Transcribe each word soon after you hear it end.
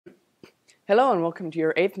Hello and welcome to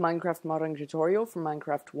your 8th Minecraft modding tutorial for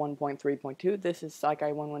Minecraft 1.3.2. This is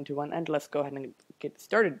Saikai1121 and let's go ahead and get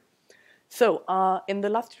started. So, in the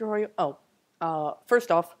last tutorial,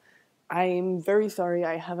 first off, I'm very sorry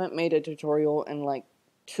I haven't made a tutorial in like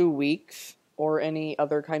 2 weeks or any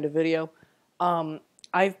other kind of video.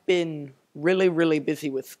 I've been really busy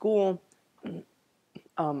with school.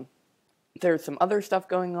 There's some other stuff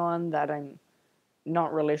going on that I'm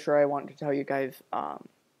not really sure I want to tell you guys.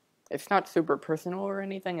 It's not super personal or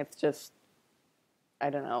anything, it's just, I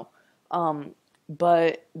don't know.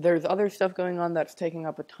 But there's other stuff going on that's taking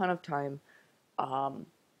up a ton of time.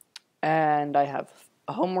 And I have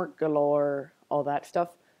homework galore, all that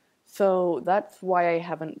stuff. So that's why I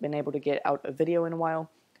haven't been able to get out a video in a while.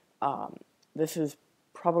 This is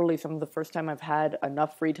probably some of the first time I've had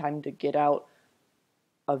enough free time to get out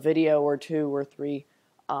a video or 2 or 3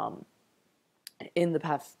 in the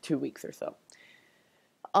past 2 weeks or so.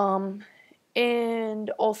 And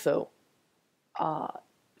also,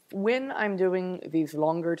 when I'm doing these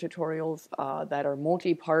longer tutorials that are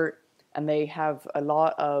multi-part and they have a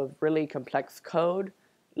lot of really complex code,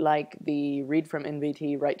 like the read from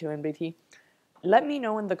NVT, write to NVT, let me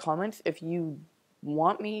know in the comments if you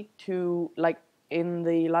want me to, like in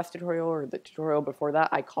the last tutorial or the tutorial before that,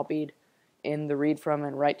 I copied in the read from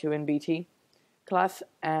and write to NVT class,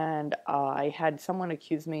 and I had someone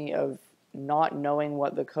accuse me of not knowing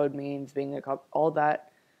what the code means, being all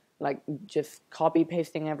that, like just copy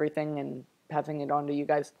pasting everything and passing it on to you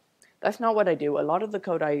guys. That's not what I do. A lot of the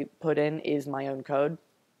code I put in is my own code.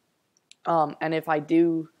 And if I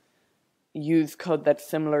do use code that's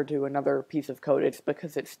similar to another piece of code, it's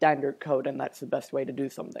because it's standard code and that's the best way to do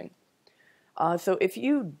something. So if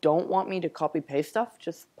you don't want me to copy paste stuff,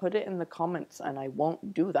 just put it in the comments and I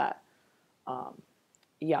won't do that.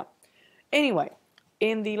 Yeah. Anyway.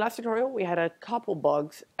 In the last tutorial, we had a couple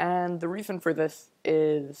bugs, and the reason for this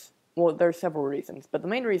is, well, there's several reasons, but the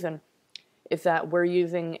main reason is that we're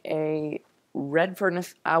using our red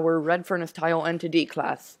furnace tile entity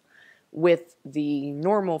class with the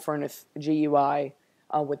normal furnace GUI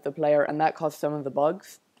with the player, and that caused some of the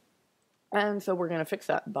bugs. And so we're going to fix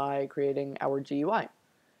that by creating our GUI.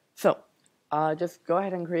 So, just go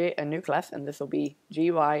ahead and create a new class, and this will be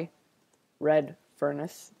GUI red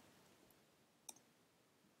furnace.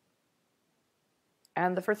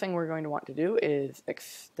 And the first thing we're going to want to do is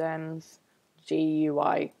extends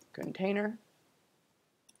GUI container.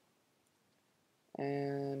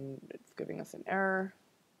 And it's giving us an error.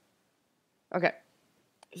 Okay,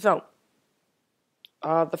 so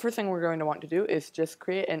the first thing we're going to want to do is just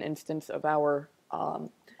create an instance of our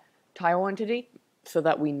tile entity so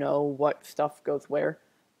that we know what stuff goes where.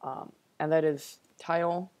 And that is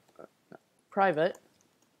private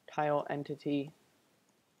tile entity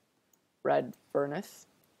red furnace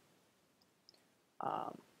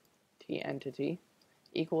t entity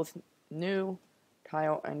equals new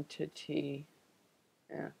tile entity.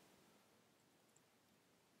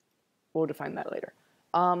 We'll define that later.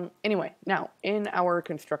 Anyway, now in our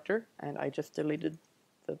constructor, and I just deleted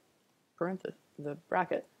the parenthesis, the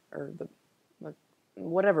bracket, or the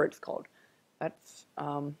whatever it's called. That's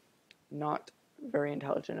not very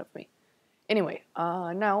intelligent of me. Anyway,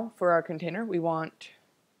 now for our container, we want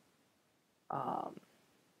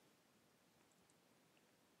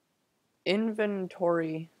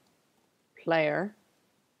inventory player,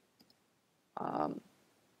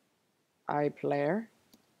 iPlayer,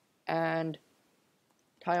 and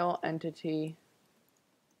tile entity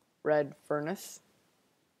red furnace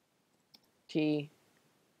t,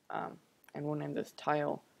 and we'll name this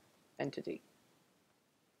tile entity.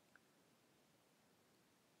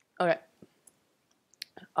 Okay.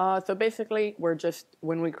 So basically,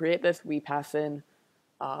 when we create this, we pass in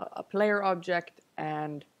a player object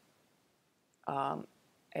and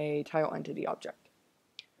a tile entity object.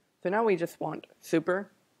 So now we just want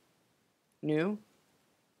super new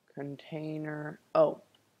container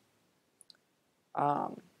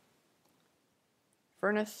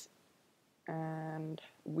furnace, and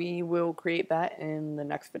we will create that in the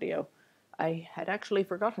next video. I had actually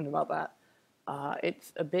forgotten about that.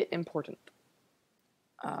 It's a bit important.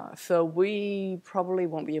 So we probably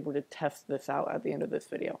won't be able to test this out at the end of this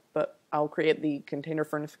video, but I'll create the container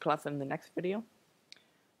furnace class in the next video.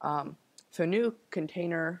 So new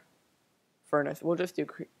container furnace, we'll just do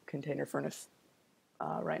container furnace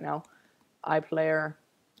right now. iPlayer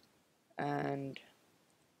and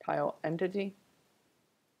tile entity,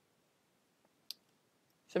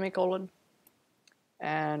 semicolon,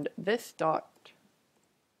 and this dot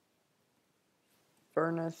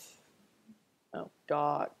furnace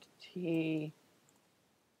dot t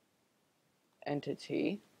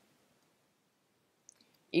entity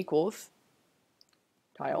equals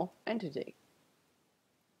tile entity.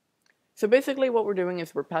 So basically what we're doing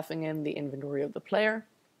is we're passing in the inventory of the player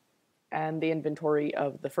and the inventory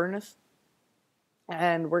of the furnace,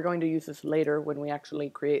 and we're going to use this later when we actually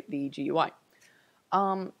create the GUI.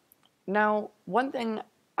 Now, one thing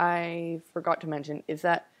I forgot to mention is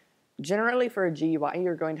that generally for a GUI,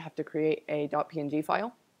 you're going to have to create a .png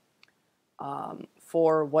file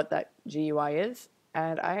for what that GUI is,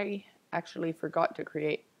 and I actually forgot to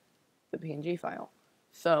create the PNG file.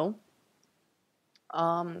 So,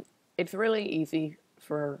 it's really easy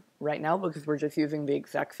for right now because we're just using the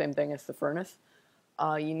exact same thing as the furnace.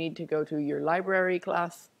 You need to go to your library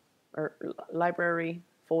class, or library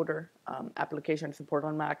folder, application support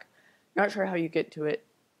on Mac. Not sure how you get to it.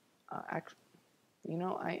 Actually, you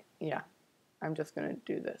know, I'm just gonna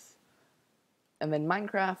do this. And then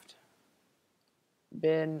Minecraft,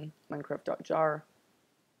 bin, minecraft.jar,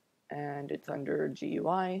 and it's under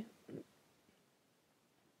GUI.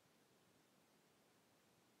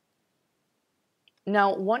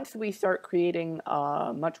 Now, once we start creating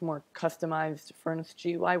a much more customized furnace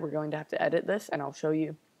GUI, we're going to have to edit this, and I'll show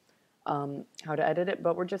you how to edit it,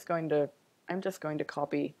 but I'm just going to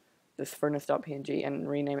copy this furnace.png and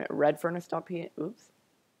rename it redfurnace.png. Oops.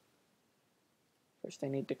 First I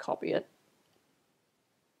need to copy it,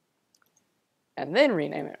 and then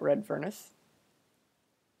rename it redfurnace.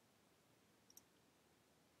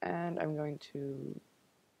 And I'm going to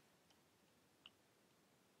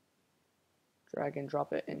drag and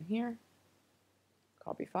drop it in here,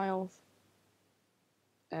 copy files,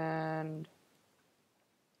 and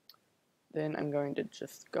then I'm going to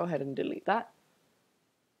just go ahead and delete that.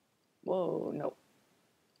 Whoa, no.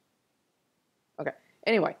 Okay,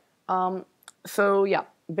 anyway, so yeah,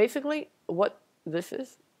 basically what this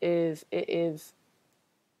is it is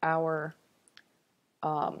our,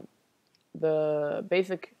 the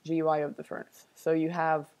basic GUI of the furnace. So you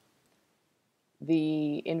have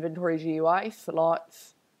the inventory GUI,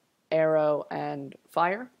 slots, arrow, and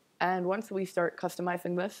fire. And once we start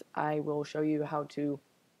customizing this, I will show you how to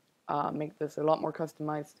make this a lot more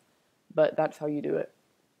customized, but that's how you do it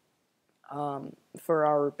for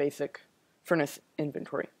our basic furnace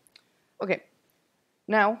inventory. Okay,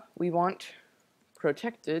 now we want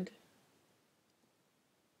protected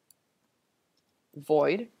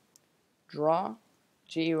void draw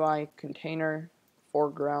GUI container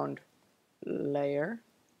foreground layer,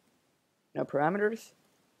 no parameters,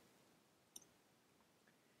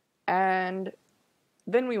 and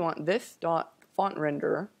then we want this dot font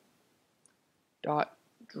renderer dot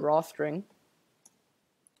drawstring,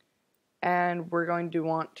 and we're going to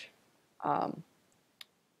want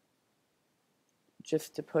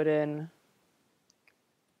just to put in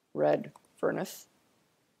red furnace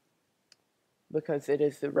because it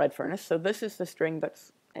is the red furnace. So this is the string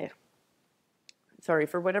that's sorry,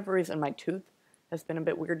 for whatever reason my tooth has been a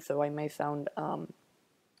bit weird, so I may sound a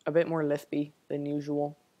bit more lispy than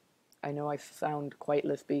usual. I know I sound quite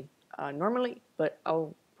lispy normally, but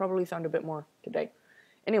I'll probably sound a bit more today.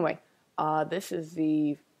 Anyway, this is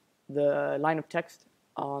the line of text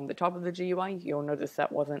on the top of the GUI. You'll notice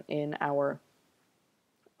that wasn't in our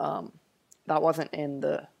that wasn't in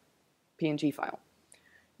the PNG file.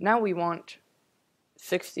 Now we want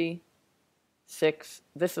 66.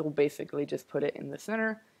 This will basically just put it in the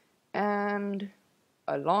center, and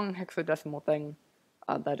a long hexadecimal thing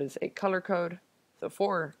that is a color code. So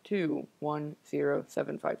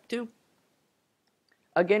 4210752.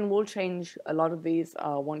 Again, we'll change a lot of these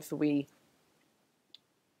once we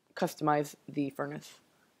customize the furnace,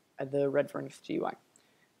 the red furnace GUI.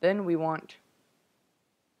 Then we want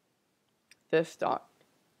this dot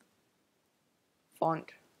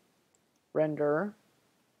font renderer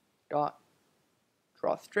dot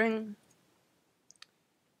drawstring,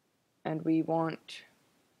 and we want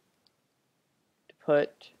to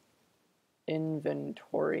put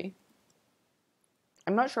inventory.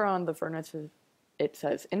 I'm not sure on the furnace it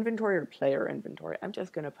says inventory or player inventory. I'm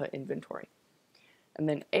just going to put inventory. And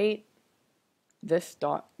then 8, this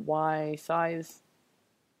dot y size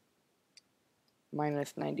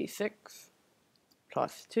minus 96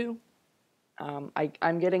 plus 2.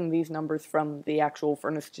 I'm getting these numbers from the actual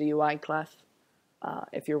furnace GUI class,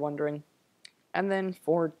 if you're wondering. And then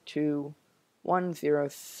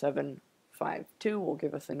 4210752 will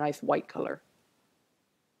give us a nice white color.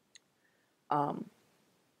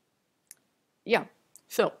 Yeah,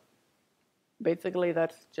 so basically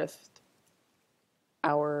that's just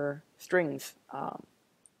our strings.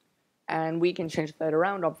 And we can change that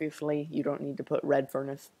around, obviously. You don't need to put red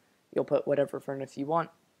furnace. You'll put whatever furnace you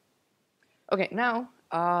want. Okay, now,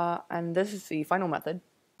 and this is the final method,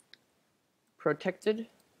 protected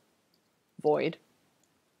void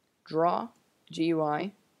draw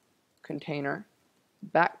GUI container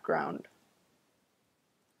background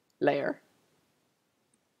layer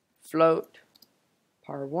float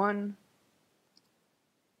par1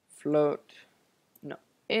 float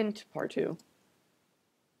int par2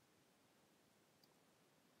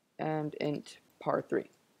 and int par3.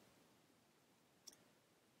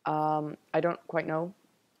 I don't quite know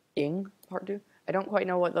ing par2. I don't quite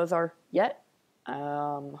know what those are yet.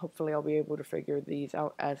 Hopefully I'll be able to figure these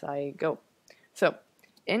out as I go. So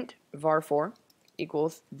int var4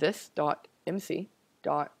 equals this dot mc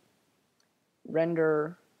dot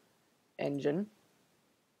render engine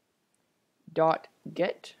dot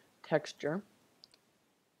get texture,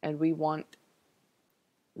 and we want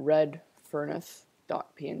red furnace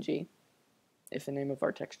dot png is the name of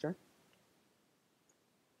our texture.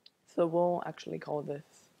 So we'll actually call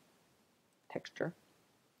this texture.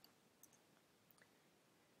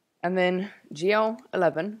 And then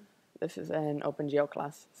GL11, this is an OpenGL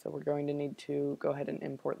class, so we're going to need to go ahead and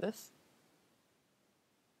import this.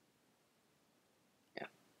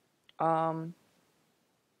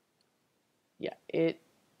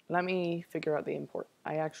 Let me figure out the import.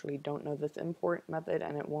 I actually don't know this import method,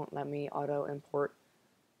 and it won't let me auto import.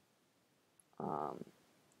 I'm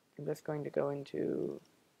just going to go into,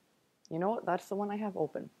 you know what, that's the one I have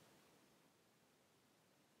open.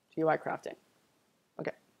 GUI crafting.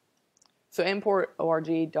 Okay. So import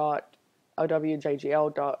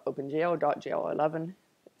org.owjgl.opengl.gl11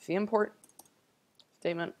 is the import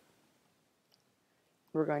statement.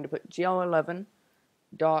 We're going to put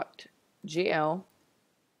gl11.gl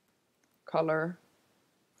color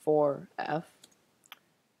for f,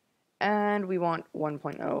 and we want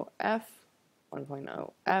 1.0 f,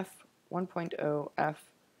 1.0 f, 1.0 f,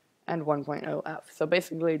 and 1.0 f. So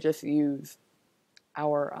basically just use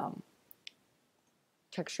our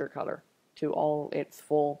texture color to all its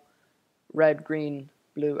full red, green,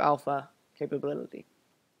 blue, alpha capability.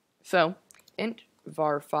 So int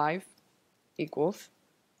var5 equals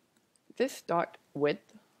this dot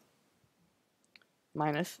width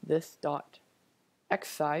minus this dot x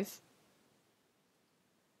size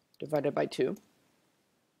divided by 2.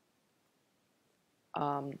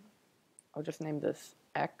 I'll just name this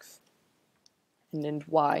x, and then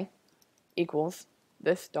y equals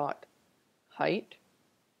this dot height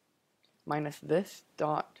minus this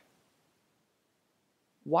dot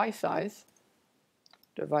y size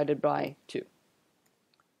divided by 2.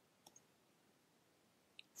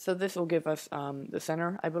 So this will give us the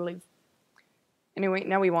center, I believe. Anyway,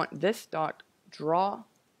 now we want this dot draw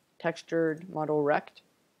textured model rect,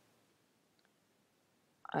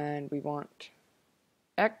 and we want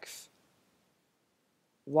x,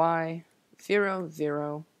 y, 0,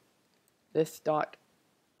 0, this dot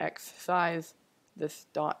x size, this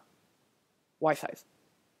dot y size.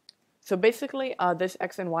 So basically, this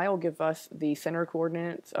x and y will give us the center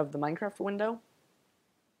coordinates of the Minecraft window,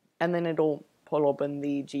 and then it'll pull open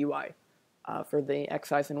the GUI for the x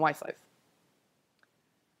size and y size.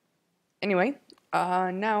 Anyway,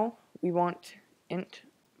 now we want int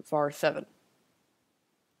var7.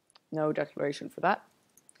 No declaration for that.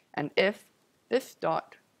 And if this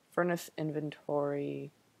dot furnace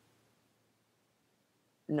inventory,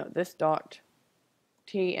 no, this dot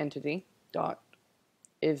t entity dot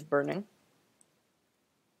is burning,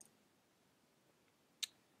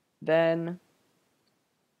 then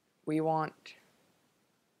we want,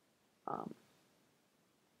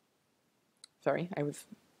 sorry, I was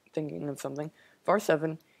thinking of something.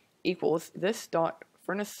 var7 equals this dot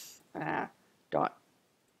furnace dot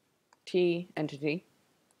t entity.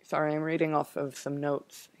 Sorry, I'm reading off of some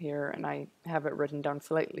notes here, and I have it written down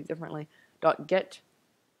slightly differently. Dot get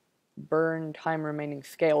burn time remaining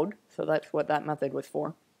scaled, so that's what that method was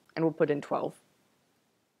for, and we'll put in 12.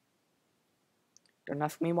 Don't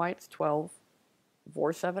ask me why it's 12.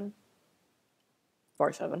 var7,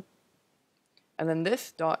 var7, and then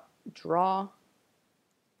this dot draw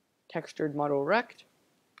textured model rect,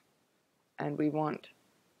 and we want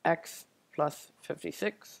x plus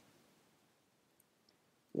 56,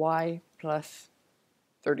 y plus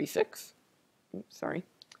 36. Oops, sorry.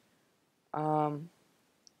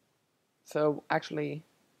 So actually,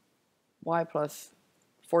 y plus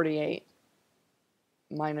 48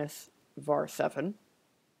 minus var7.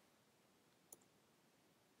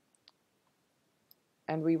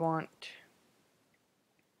 And we want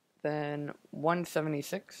then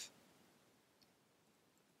 176.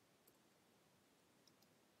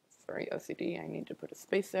 Sorry, OCD, I need to put a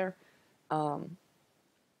space there. 12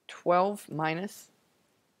 minus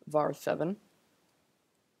var7.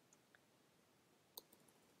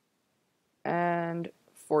 And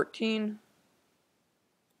 14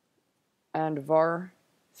 and var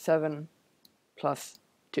 7 plus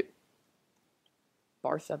 2.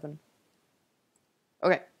 Var 7.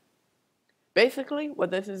 Okay. Basically,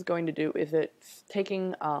 what this is going to do is it's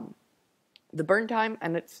taking the burn time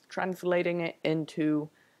and it's translating it into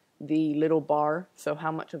the little bar, so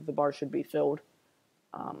how much of the bar should be filled.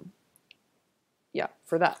 Yeah,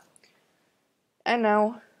 for that. And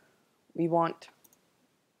now we want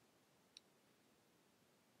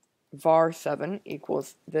var 7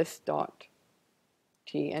 equals this dot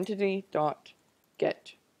t entity dot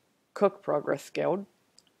get cook progress scaled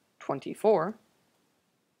 24.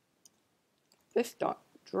 This dot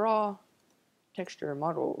draw texture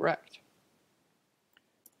model rect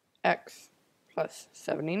x plus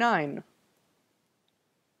 79,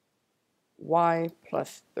 y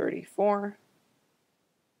plus 34,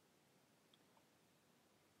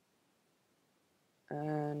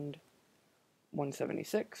 and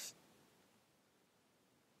 176,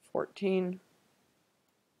 14,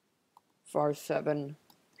 var 7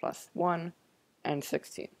 plus 1, and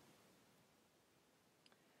 16.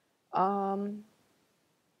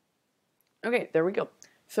 Okay, there we go.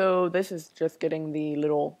 So this is just getting the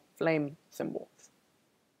little flame symbols.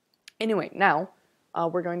 Anyway, now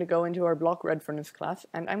we're going to go into our block red furnace class,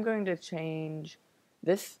 and I'm going to change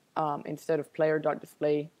this instead of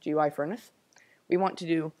player.display GUI furnace. We want to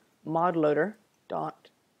do mod loader dot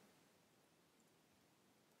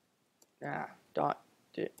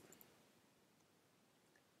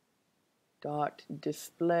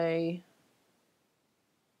display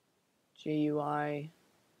GUI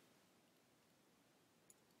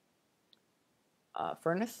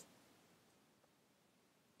furnace.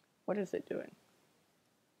 What is it doing?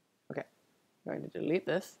 Okay, I'm going to delete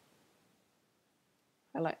this.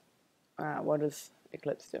 Highlight. What is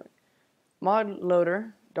Eclipse doing? Mod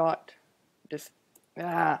loader dot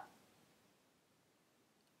okay.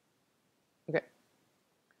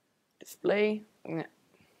 Display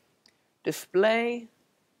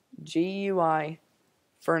GUI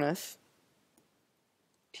furnace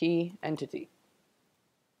T entity.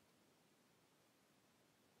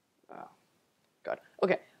 Oh, God.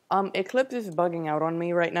 Okay. Eclipse is bugging out on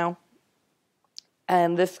me right now,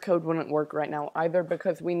 and this code wouldn't work right now either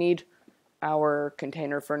because we need our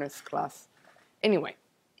container furnace class. Anyway,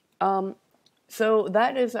 so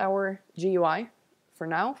that is our GUI for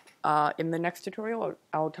now. In the next tutorial,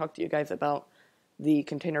 I'll talk to you guys about the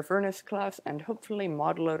container furnace class, and hopefully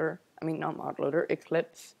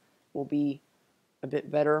Eclipse will be a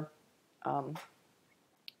bit better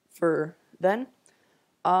for then.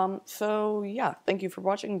 So yeah, thank you for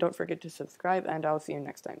watching. Don't forget to subscribe, and I'll see you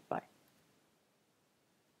next time. Bye.